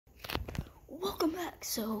welcome back.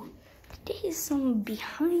 So today is some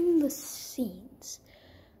behind the scenes.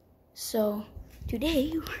 So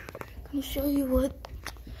today I'm gonna show you what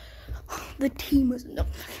the team has done.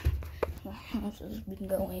 How's this been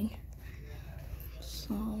going?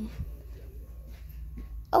 So,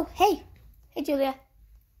 oh hey Julia.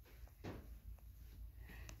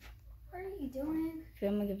 What are you doing?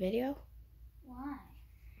 Filming a video. Why?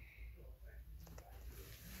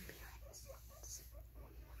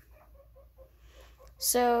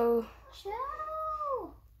 So Chill.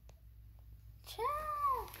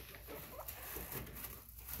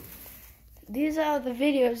 these are the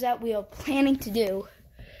videos that we are planning to do.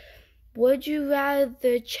 Would you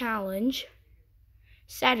rather challenge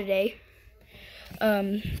Saturday,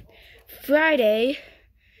 Friday,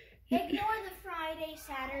 Ignore the Friday,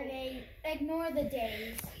 Saturday. Ignore the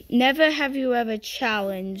days. never have you ever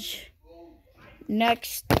challenge,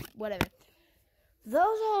 next, whatever.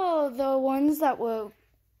 Those are the ones that we're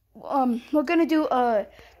gonna do a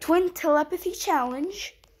twin telepathy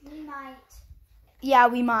challenge. We might. Yeah,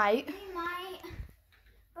 we might.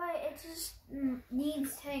 But it just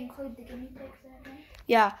needs to include the guinea pigs, I think.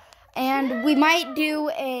 Yeah, and we might do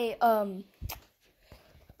a,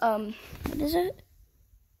 what is it?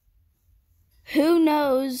 Who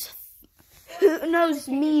knows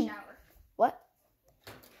me? Shower. What?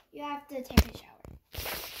 You have to take a shower.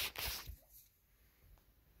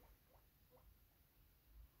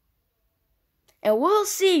 And we'll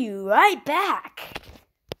see you right back.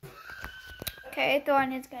 Okay,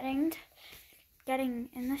 Thorn is getting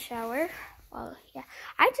in the shower. Well, yeah,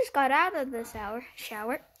 I just got out of the shower,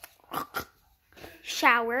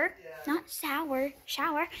 not sour,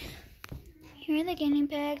 shower. Here are the guinea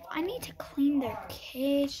pigs. I need to clean their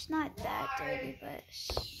cage. It's not that dirty, but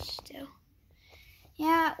still.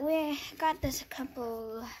 Yeah, we got this a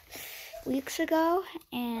couple weeks ago,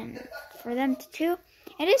 and for them to chew,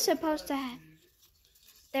 it is supposed to have.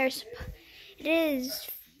 It is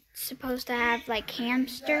supposed to have like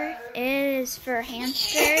hamster. It is for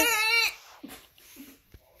hamsters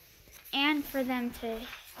and for them to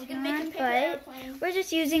chew on, but we're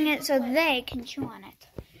just using it so they can chew on it.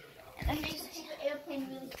 And I just see the airplane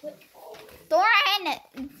really quick. Thorn,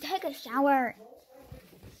 take a shower.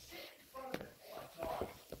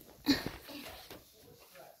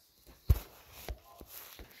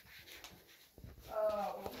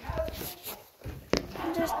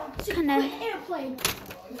 Just kind of airplane.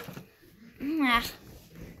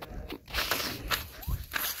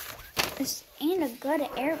 This ain't a good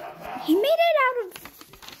airplane. He made it out of.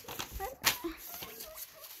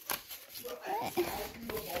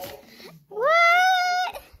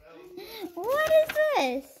 What? What is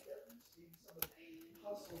this?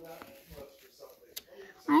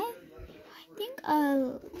 I think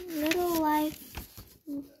a little life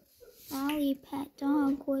lolly pet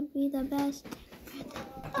dog would be the best.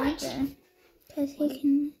 Because he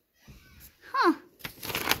can. Huh.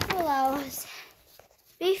 Hello.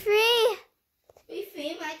 Be free. Be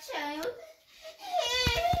free, my child.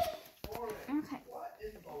 Okay.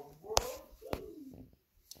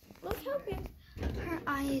 Look how big her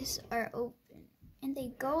eyes are open. And they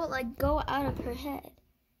go out of her head.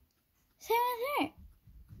 Same with her.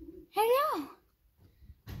 Hello.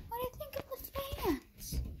 What do you think of the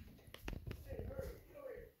fans?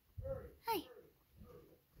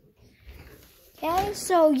 Okay,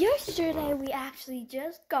 so yesterday we actually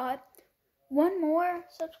just got one more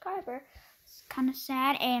subscriber. It's kind of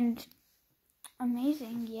sad and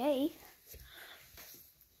amazing, yay.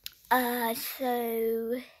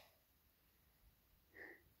 So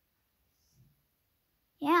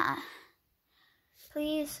yeah,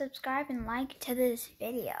 please subscribe and like to this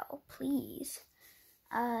video, please.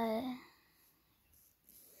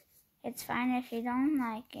 It's fine if you don't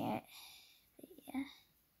like it, but yeah.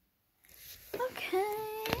 Okay,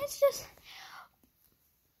 it's just,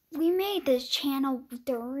 we made this channel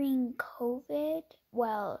during COVID.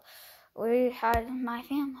 Well, my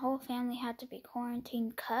whole family had to be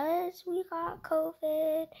quarantined because we got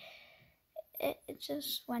COVID. It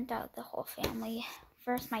just went out the whole family.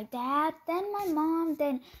 First my dad, then my mom,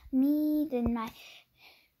 then me, then my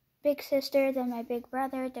big sister, then my big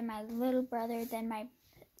brother, then my little brother, then my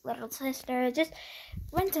little sister. It just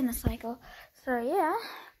went in a cycle. So yeah.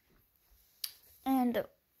 And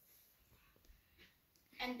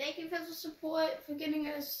thank you for the support, for getting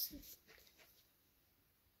us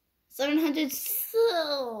 700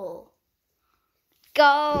 so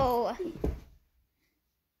go.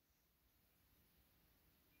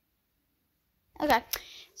 Okay.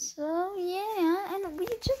 So yeah, and we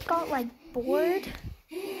just got like bored.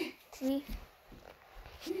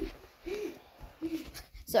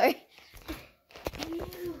 Sorry.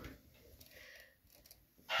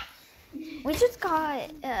 just got,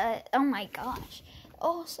 oh my gosh.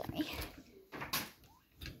 Oh, sorry.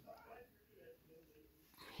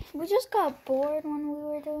 We just got bored when we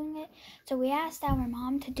were doing it. So we asked our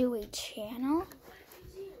mom to do a channel.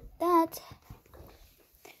 And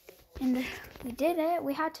we did it.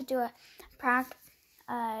 We had to do a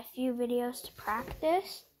few videos to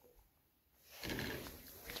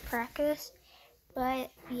practice.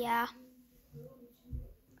 But yeah.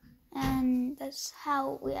 And that's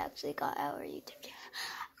how we actually got our YouTube channel.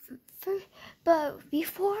 But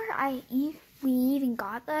before we even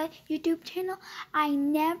got the YouTube channel, I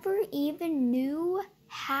never even knew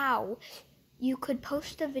how you could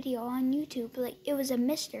post a video on YouTube. Like, it was a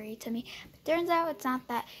mystery to me. But turns out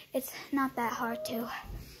it's not that hard to.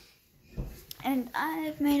 And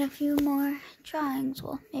I've made a few more drawings.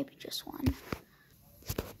 Well, maybe just one.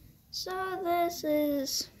 So this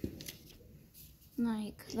is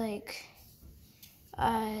like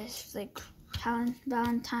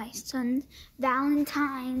Valentine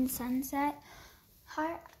sunset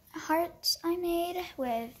hearts I made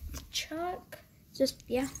with chalk. Just,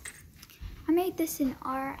 yeah. I made this in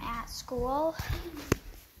art at school.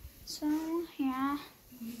 So, yeah.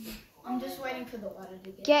 I'm just waiting for the water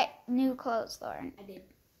to get new clothes, Lauren. I did.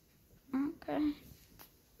 Okay.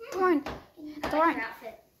 Lauren.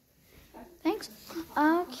 Outfit. Thanks.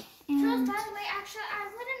 Okay. And So, by the way, actually, I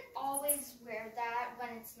wouldn't always wear that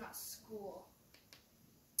when it's not school.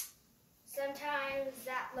 Sometimes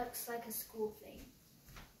that looks like a school thing.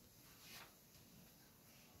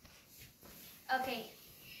 Okay.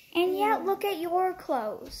 And yet, look at your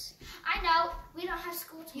clothes. I know. We don't have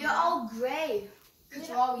school tomorrow. You're all gray. Because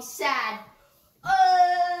you're always sad.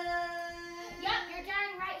 Yep, you're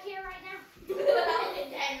dying right here, right now.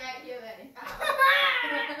 Dying right here, right now.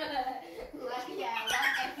 Yeah, I'm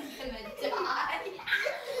gonna die. You mind?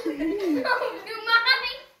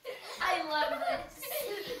 I love this.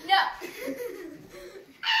 No.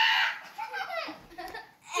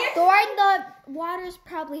 Lauren, the water's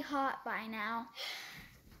probably hot by now.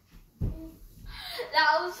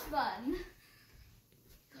 That was fun.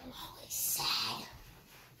 You're always sad.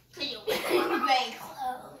 Because you wear gray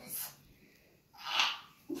clothes.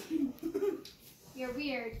 You're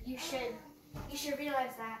weird. You should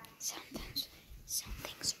realize that.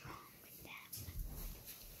 Something's wrong with that.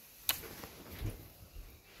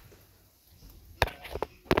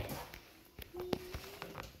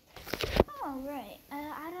 Oh, right. I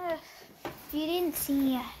don't know if you didn't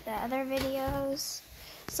see the other videos.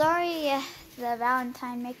 Sorry, the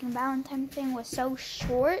making Valentine thing was so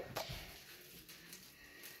short.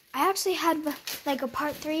 I actually had like a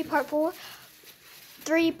part 3, part 4,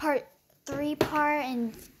 3-part,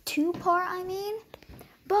 and 2-part, I mean.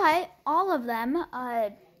 But all of them,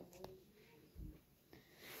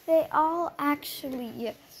 they all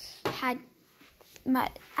actually had,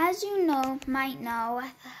 as you might know,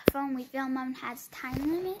 the phone we film on has time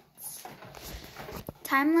limits.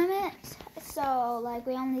 So, like,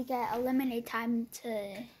 we only get a limited time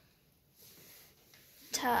to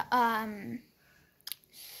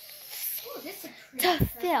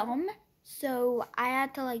film. So I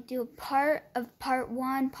had to like do a part of part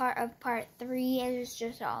 1, part of part 3. It was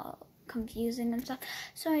just all confusing and stuff.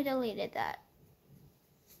 So I deleted that.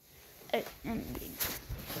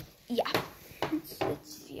 Yeah. Yeah.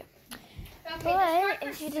 Okay, But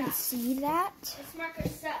if you didn't see that, this marker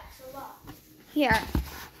sucks a lot. here.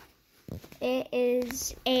 It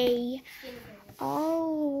is a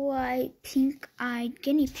all-white pink-eyed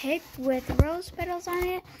guinea pig with rose petals on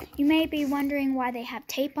it. You may be wondering why they have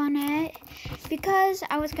tape on it. Because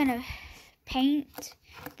I was going to paint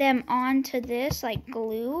them onto this like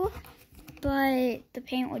glue, but the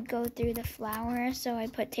paint would go through the flower, so I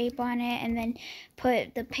put tape on it and then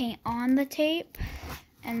put the paint on the tape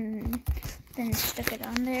and then stuck it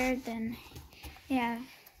on there. Then, yeah,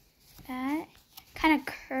 that kind of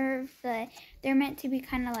curved they're meant to be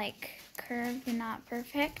kind of like curved and not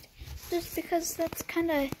perfect, just because that's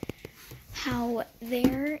kind of how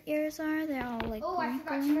their ears are. They're all like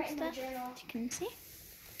wrinkly and stuff, as you can see.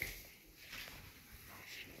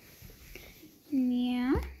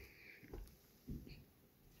 Yeah.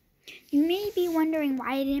 You may be wondering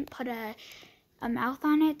why I didn't put a mouth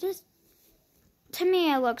on it. Just, to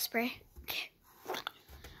me, it looks pretty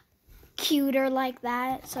cuter like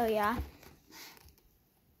that, so yeah.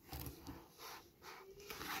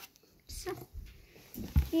 So,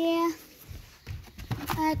 yeah,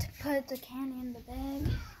 I had to put the candy in the bag.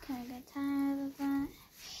 Kind of got tired of that.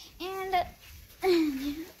 And I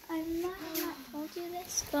might have not told you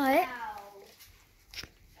this, but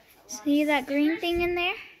see that green thing in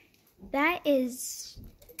there? That is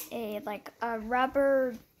a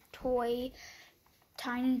rubber toy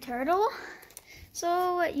tiny turtle.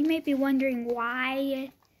 So you may be wondering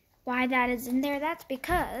why that is in there. That's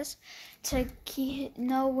because to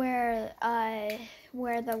know where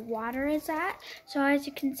the water is at. So as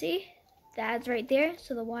you can see, that's right there.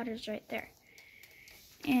 So the water's right there,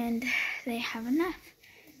 and they have enough.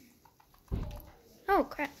 Oh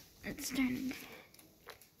crap! It's turning.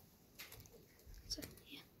 So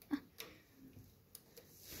yeah.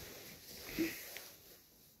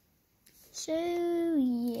 So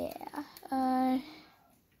yeah.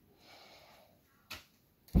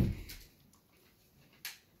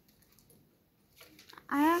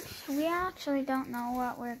 We actually don't know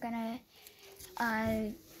what we're gonna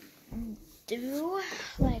do.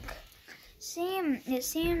 Like, it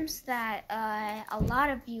seems that a lot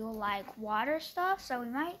of you like water stuff, so we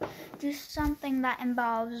might do something that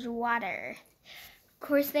involves water. Of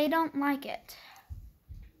course, they don't like it.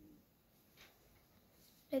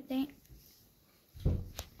 They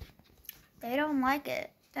don't like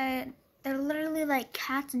it. They're literally like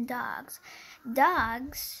cats and dogs.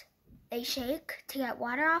 Dogs, they shake to get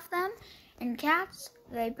water off them, and cats,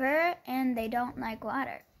 they purr and they don't like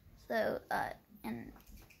water. So, and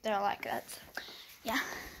they're like that. So, yeah.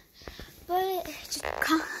 But just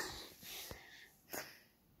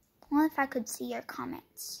well, if I could see your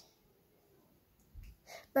comments.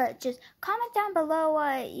 But just comment down below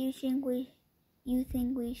what you think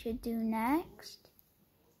we should do next.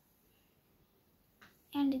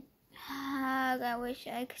 And I wish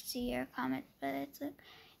I could see your comments, but it's like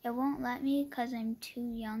it won't let me because I'm too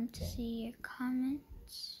young to see your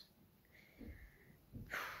comments.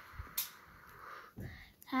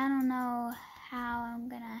 I don't know how I'm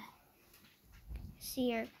gonna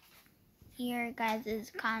see your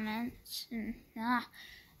guys' comments and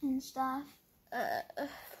stuff.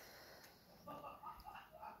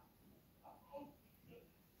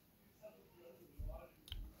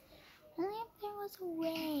 Only if there was a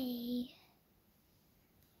way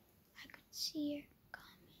I could see your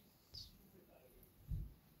comments.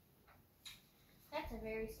 That's a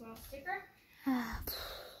very small sticker.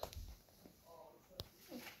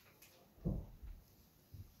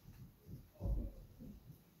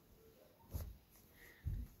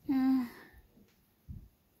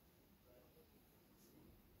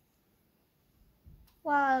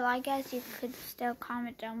 Well, I guess you could still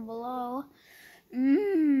comment down below.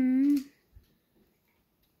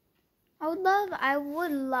 I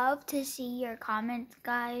would love to see your comments,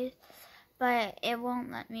 guys, but it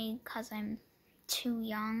won't let me because I'm too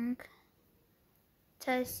young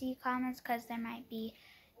to see comments because there might be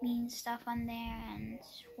mean stuff on there and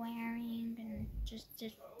swearing and just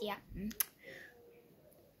yeah.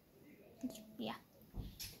 Yeah.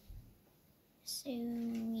 So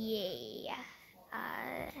yeah,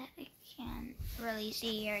 I can't really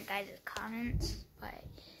see your guys' comments, but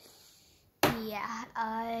yeah,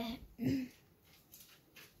 I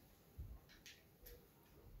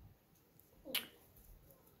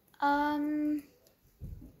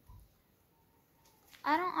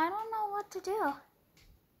don't know what to do.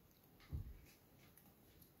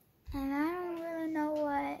 And I don't really know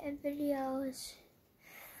what videos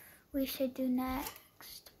we should do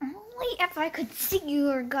next. Only if I could see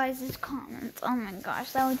your guys' comments. Oh my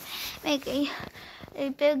gosh, that would make a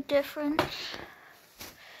big difference.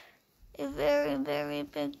 A very, very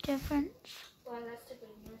big difference. Wow, that's a bit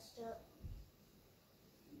messed up.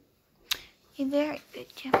 A very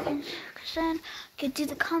big difference. Because then I could do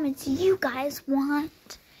the comments you guys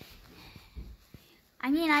want. I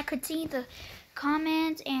mean, I could see the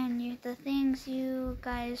comments and the things you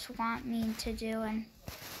guys want me to do and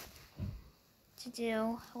to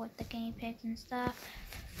do with the guinea pigs and stuff.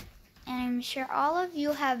 And I'm sure all of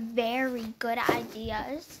you have very good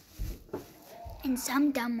ideas and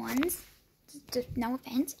some dumb ones. Just no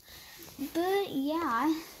offense. But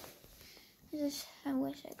yeah, I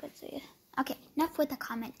wish I could see it. Okay, enough with the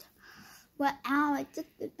comment. Well, ow, I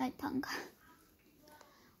just bit my tongue.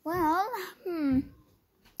 Well,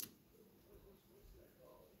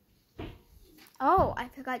 Oh, I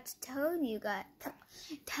forgot to tell you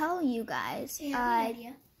guys. Yeah,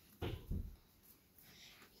 idea.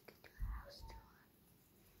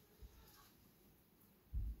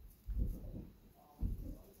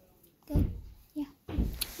 Good.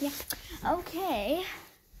 Yeah. Okay.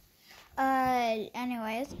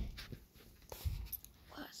 Anyways.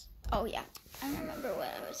 Oh yeah. I remember what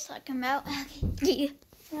I was talking about. Yeah.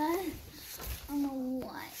 I don't know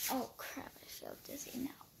why. Oh crap! I feel dizzy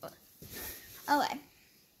now. Okay.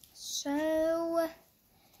 So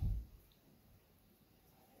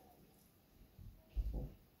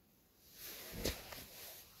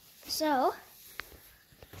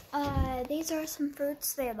These are some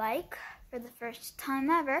fruits they like for the first time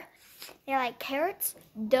ever. They like carrots,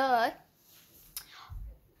 duh.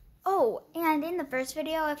 Oh, and in the first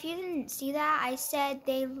video, if you didn't see that, I said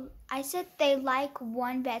they like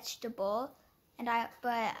one vegetable,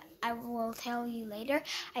 but I will tell you later.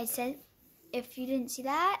 I said, if you didn't see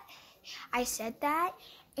that, I said that,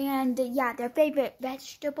 and yeah, their favorite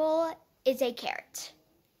vegetable is a carrot.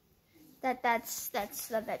 That's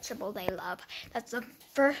the vegetable they love. That's the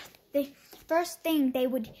first thing they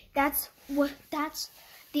would. That's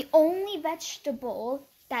the only vegetable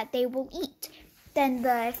that they will eat. Then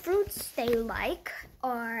the fruits they like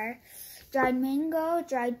are dried mango,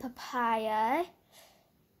 dried papaya.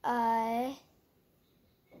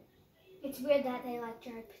 It's weird that they like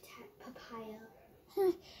dried papaya.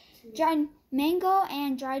 Dried mango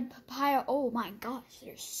and dried papaya. Oh my gosh,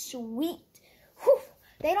 they're sweet. Whew.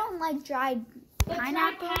 They don't like dried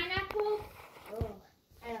pineapple. Dried pineapple? Oh,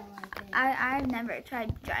 I don't like it. I've never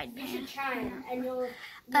tried dried You pineapple. should try it, and you'll.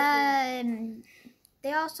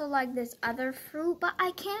 They also like this other fruit, but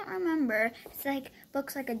I can't remember. It's like,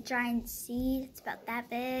 looks like a giant seed. It's about that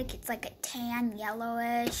big. It's like a tan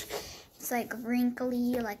yellowish. It's like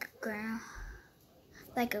wrinkly, like a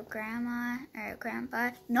grandma or a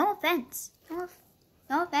grandpa. No offense. No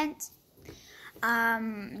offense.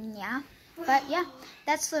 Yeah. But yeah,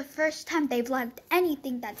 that's the first time they've liked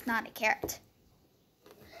anything that's not a carrot.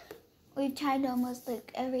 We've tried almost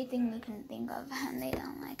like everything we can think of, and they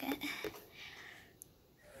don't like it.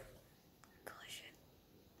 Gosh.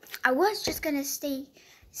 I was just gonna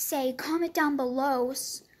say comment down below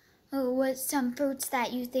what some fruits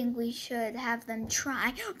that you think we should have them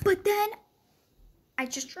try, but then I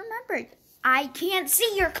just remembered I can't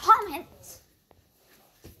see your comments.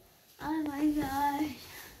 Oh my gosh.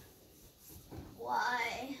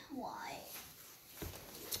 Why?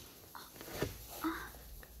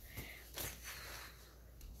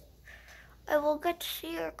 I will get to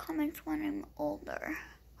see your comments when I'm older,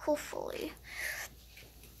 hopefully.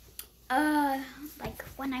 Like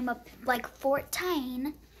when I'm like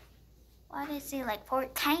 14. Why did I say like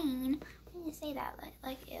 14? Why did I say that?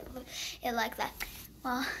 Like it like that.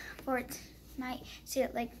 Well, might see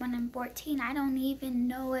it like when I'm 14. I don't even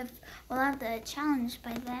know if we'll have the challenge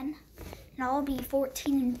by then. And I'll be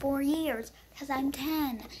 14 in 4 years because I'm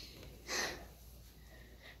 10.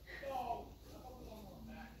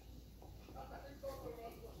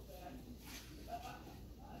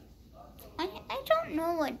 I don't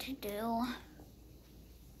know what to do.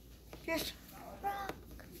 Just rock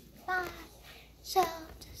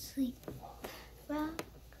myself to sleep. Rock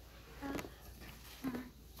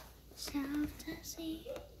myself to sleep.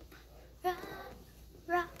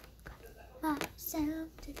 Rock myself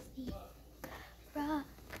to sleep. Rock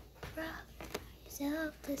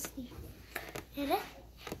myself to sleep.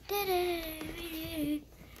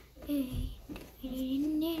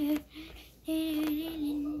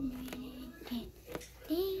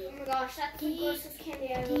 Oh my gosh, that's the grossest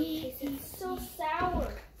candy I've ever tasted. It's so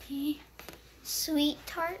sour. Sweet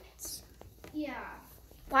tarts? Yeah.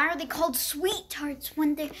 Why are they called sweet tarts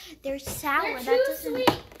when they're sour? They're too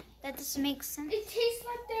sweet. That doesn't make sense. It tastes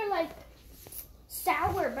like they're like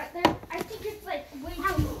sour, but they're. I think it's like way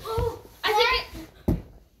too. I think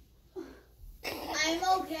I'm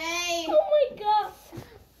okay. Oh my god!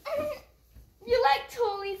 You like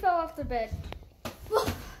totally fell off the bed.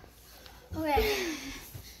 Okay.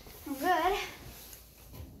 I'm good.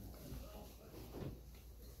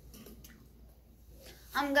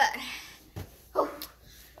 I'm good. Oh.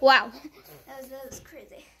 Wow. That was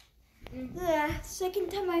crazy. The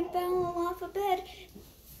second time I fell off a bed.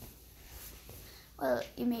 Well,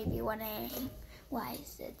 you may be wondering why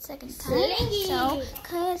is it second time? Slingy. So,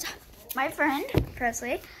 because my friend,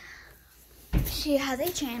 Presley, she has a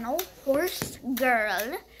channel, Horse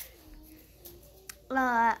Girl.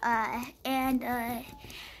 And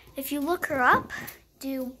if you look her up,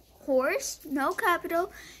 do horse, no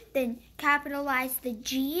capital, then capitalize the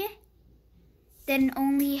G, then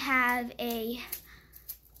only have a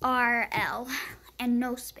RL and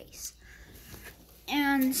no space.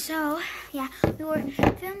 And so, yeah, we were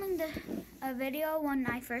filming a video when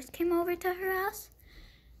I first came over to her house.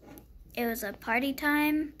 It was a party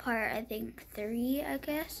time, part I think 3, I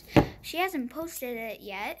guess. She hasn't posted it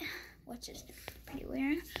yet, which is pretty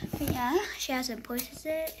weird. But yeah, she hasn't posted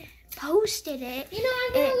it. You know,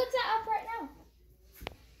 I'm gonna look that up right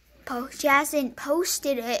now. She hasn't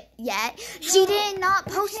posted it yet. She did not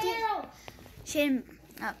post it. She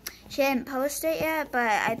didn't post it yet, but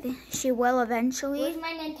I think she will eventually. Where's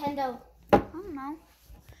my Nintendo? I don't know.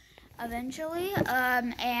 Eventually, I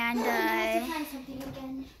have to find something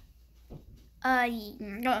again.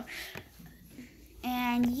 And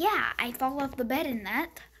yeah, I fall off the bed in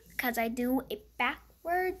that because I do a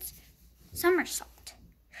backwards somersault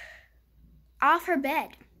off her bed.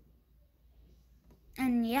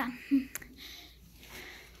 And yeah.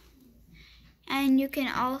 And you can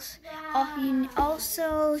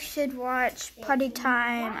also should watch Party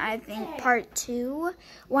Time, I think, part 2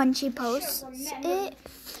 when she posts it,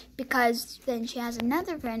 because then she has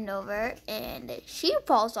another friend over and she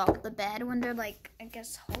falls off the bed when they're like, I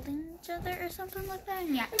guess, holding each other or something like that.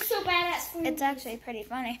 And yeah, I'm so bad at swimming. it's actually pretty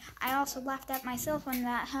funny. I also laughed at myself when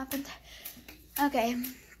that happened. Okay.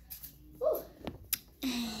 Ooh.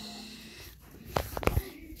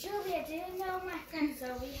 Julia, do you know my friend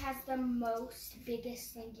Zoe has the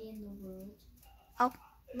biggest thingy in the world? Oh.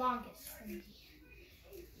 Longest thingy.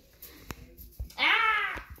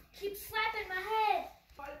 Ah! Keep slapping my head.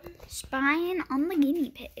 Spying on the guinea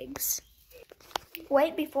pigs.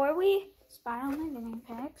 Wait, before we spy on the guinea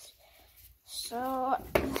pigs, so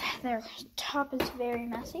their top is very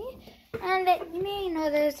messy, and you may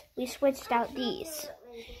notice we switched out these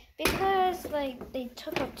because like they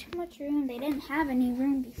took up too much room. They didn't have any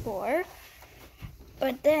room before,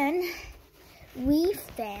 but then we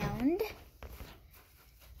found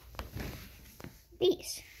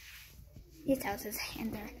these houses,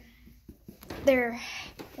 and they're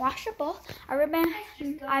washable. I recommend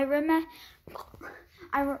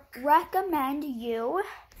you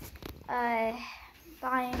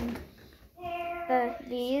buying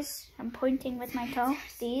these. I'm pointing with my toe.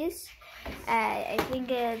 These. I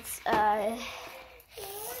think it's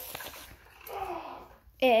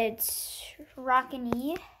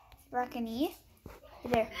Rockany.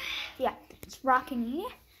 There, yeah, it's Rockany,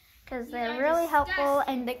 because they're really helpful,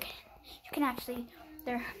 and you can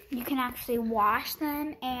actually wash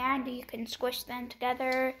them and you can squish them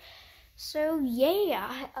together. So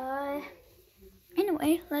yeah.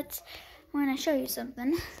 Anyway, I want to show you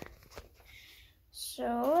something.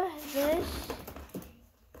 So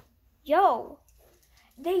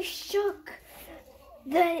they shook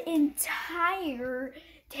the entire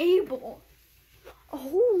table.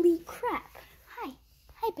 Holy crap.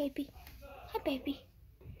 Hi baby.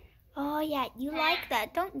 Oh yeah, you like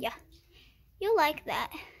that, don't ya? You like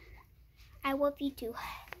that. I love you too.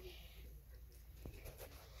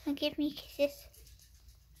 Now give me kisses.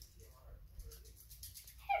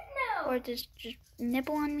 No. Or just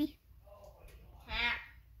nibble on me.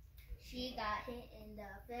 She got hit in the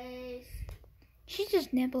face. She's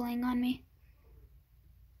just nibbling on me.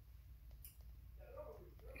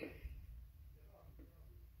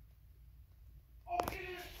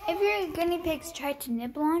 If your guinea pigs try to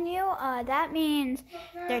nibble on you, that means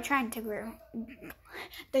they're trying to groom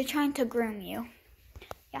you.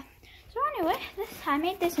 Yeah. So anyway, I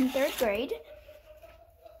made this in 3rd grade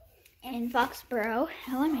in Foxborough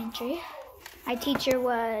Elementary. My teacher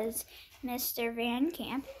was Mr. Van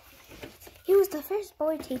Camp. He was the first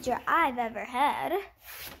boy teacher I've ever had.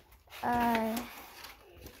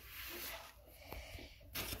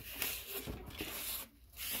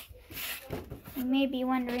 You may be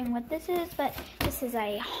wondering what this is, but this is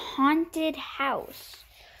a haunted house.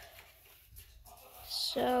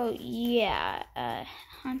 So yeah,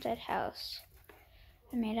 haunted house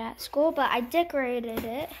I made at school, but I decorated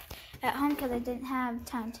it at home because I didn't have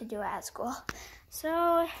time to do it at school.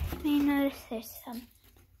 So you may notice there's some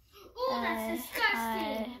that's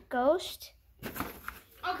disgusting. Ghost.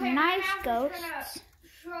 Okay, Nice ghosts.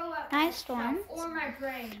 Nice ones. Or my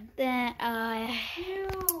brain. Then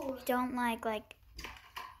Ew. don't like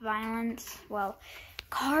violence. Well,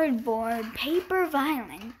 cardboard, paper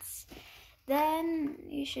violence. Then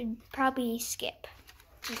you should probably skip.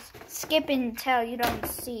 Just skip until you don't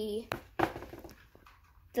see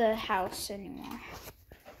the house anymore.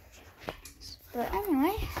 But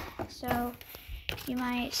anyway, so you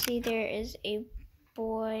might see there is a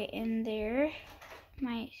boy in there.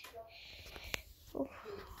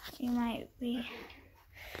 You might be.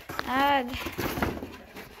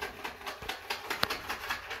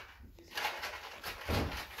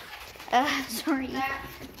 Sorry.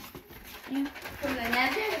 From the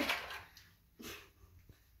nether.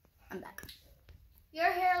 I'm back. Your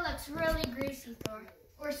hair looks really greasy, Thor,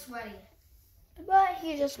 or sweaty. But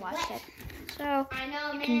you just watched it. So I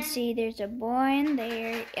know, you man. can see there's a boy in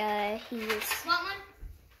there. What one?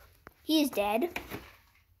 He's dead.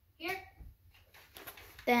 Here.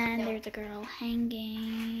 Then No. there's a girl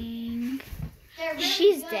hanging. They're really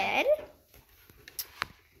She's good. dead.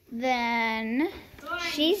 Then Thor,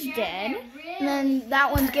 she's Jen, dead. they're really And then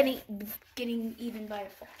that one's good. getting eaten by a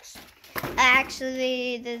fox.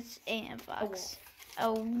 Actually, this ain't a fox.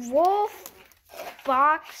 A wolf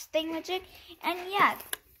box thingamajig. And yeah,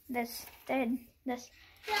 this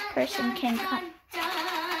person can come.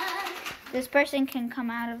 This person can come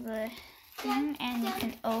out of the thing, and you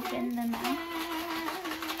can open them out.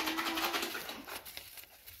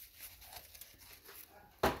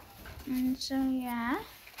 And so yeah.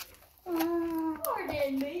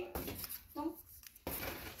 Pardon me.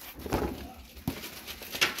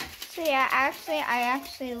 So yeah, I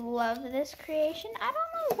actually love this creation. I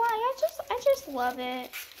don't know why. I just love it.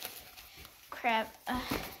 Crap.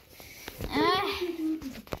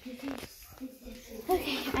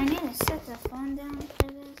 Okay, I need to set the phone down for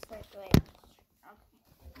this. Like, wait. Okay.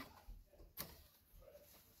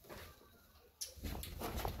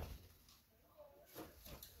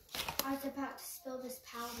 I was about to spill this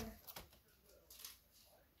powder.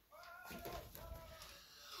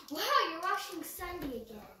 Wow, you're watching Sunday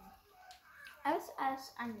again.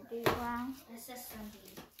 SS undo. Wow. SS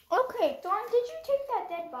Sunday. Okay, Thorn, did you take that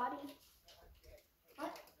dead body?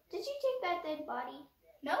 What? Did you take that dead body?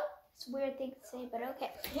 No? It's a weird thing to say, but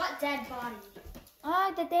okay. What dead body?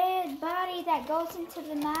 Oh, the dead body that goes into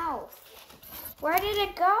the mouth. Where did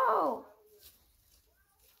it go?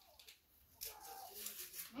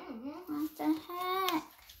 What the heck?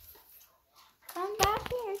 Come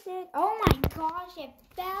back here, Sid. Oh my gosh, it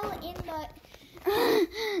fell in the...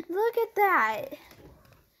 Look at that.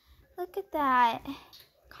 Look at that.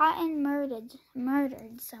 Cotton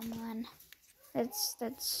murdered someone.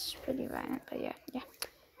 That's pretty violent, but yeah.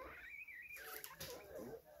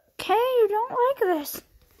 Okay, you don't like this.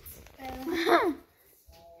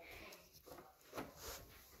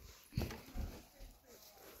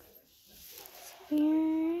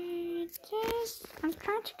 Here it is. I'm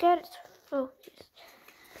trying to get it to focus.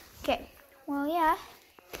 Okay, well, yeah.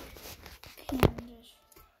 And just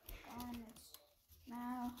on its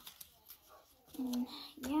mouth. And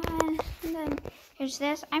yeah, and then here's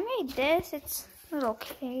this. I made this. It's a little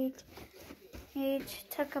cage. It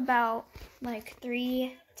took about like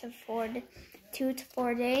 2 to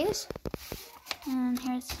 4 days. And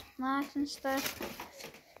here's wax and stuff.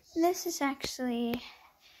 This is actually,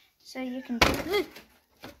 so you can do,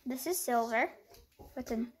 this is silver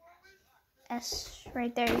with an S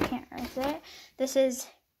right there. You can't write it. This is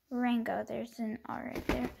Rango. There's an R right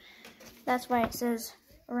there. That's why it says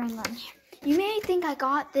Rango on here. You may think I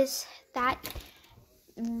got the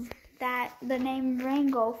name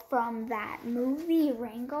Rango from that movie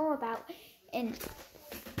Rango about an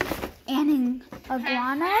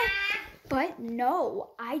iguana, but no,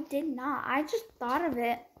 I did not. I just thought of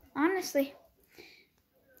it, honestly.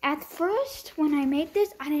 At first, when I made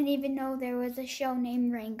this, I didn't even know there was a show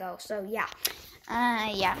named Rango. So yeah,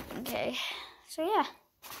 okay. So yeah,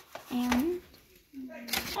 and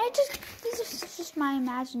this is just my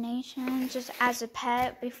imagination, just as a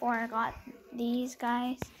pet before I got these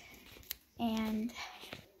guys. And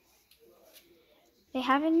they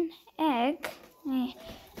have an egg,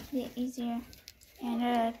 the easier, and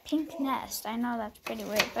a pink nest. I know that's pretty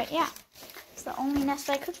weird, but yeah, it's the only nest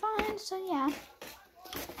I could find, so yeah.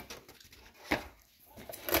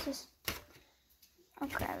 Oh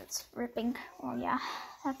crap, it's ripping. Well, yeah,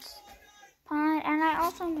 that's fine. And I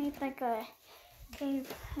also made like a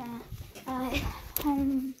cave,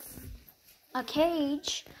 a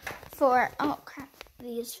cage for, oh crap,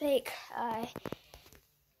 these fake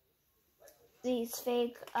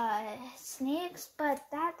snakes, but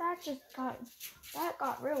that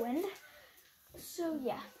got ruined. So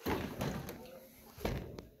yeah.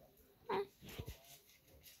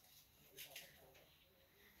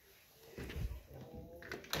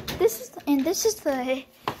 This is the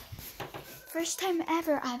first time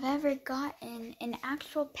ever I've ever gotten an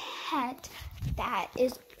actual pet that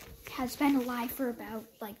has been alive for about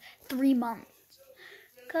like 3 months.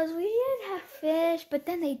 Cause we did have fish, but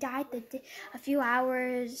then they died a few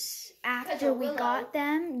hours after we got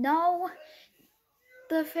them. No,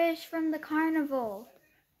 the fish from the carnival.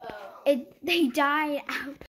 Oh. They died out